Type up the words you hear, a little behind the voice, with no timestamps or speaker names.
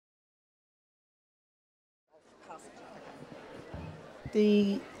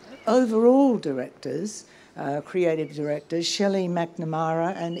The overall directors, creative directors, Shelley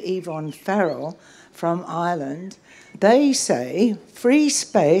McNamara and Yvonne Farrell from Ireland, they say free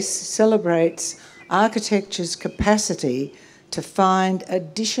space celebrates architecture's capacity to find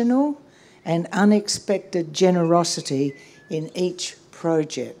additional and unexpected generosity in each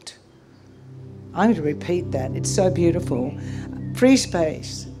project. I'm going to repeat that, it's so beautiful. Free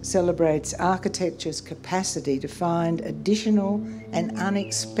space celebrates architecture's capacity to find additional and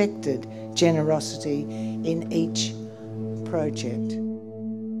unexpected generosity in each project.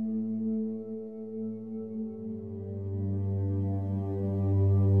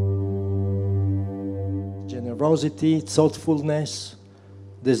 Generosity, thoughtfulness,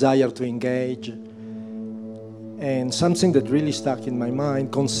 desire to engage, and something that really stuck in my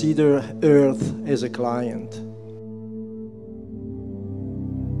mind, consider Earth as a client.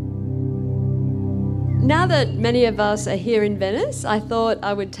 Now that many of us are here in Venice, I thought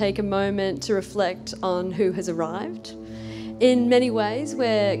I would take a moment to reflect on who has arrived. In many ways,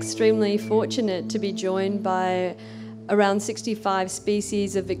 we're extremely fortunate to be joined by around 65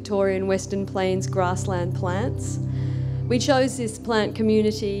 species of Victorian Western Plains grassland plants. We chose this plant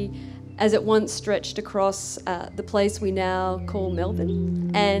community as it once stretched across the place we now call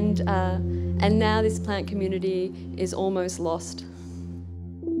Melbourne, and now this plant community is almost lost.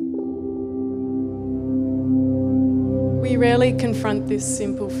 We rarely confront this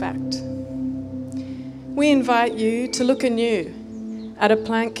simple fact. We invite you to look anew at a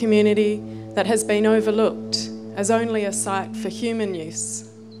plant community that has been overlooked as only a site for human use,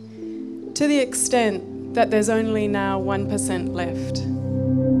 to the extent that there's only now 1% left.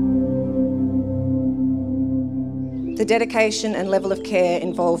 The dedication and level of care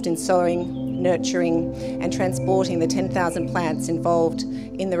involved in sowing, nurturing and transporting the 10,000 plants involved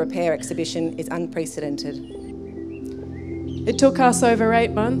in the repair exhibition is unprecedented. It took us over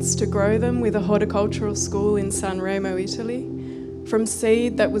 8 months to grow them with a horticultural school in San Remo, Italy, from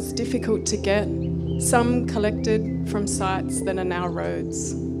seed that was difficult to get, some collected from sites that are now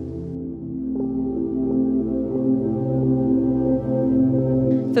roads.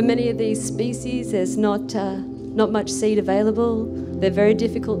 For many of these species, there's not much seed available. They're very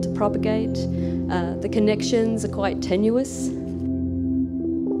difficult to propagate. The connections are quite tenuous.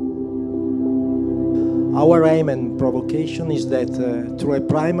 Our aim and provocation is that through a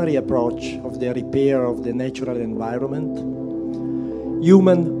primary approach of the repair of the natural environment,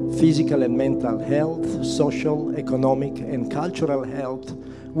 human, physical and mental health, social, economic and cultural health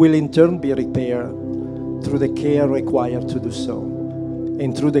will in turn be repaired through the care required to do so,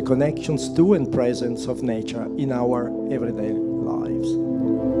 and through the connections to and presence of nature in our everyday lives.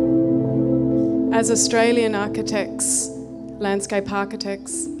 As Australian architects, landscape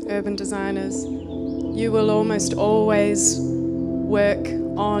architects, urban designers, you will almost always work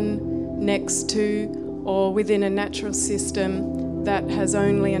on, next to, or within a natural system that has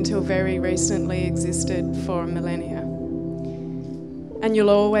only until very recently existed for millennia. And you'll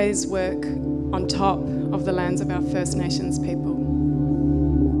always work on top of the lands of our First Nations people.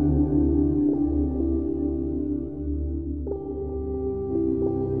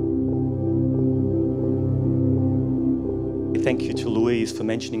 Thank you to Louise for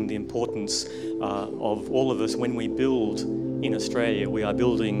mentioning the importance of all of us. When we build in Australia, we are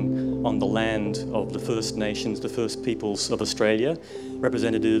building on the land of the First Nations, the First Peoples of Australia,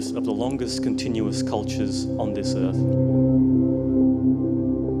 representatives of the longest continuous cultures on this earth.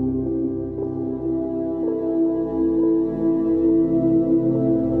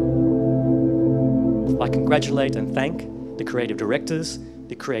 I congratulate and thank the creative directors,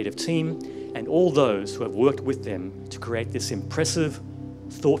 the creative team, and all those who have worked with them to create this impressive,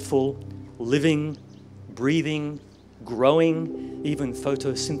 thoughtful, living, breathing, growing, even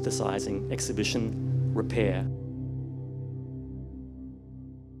photosynthesizing exhibition, Repair.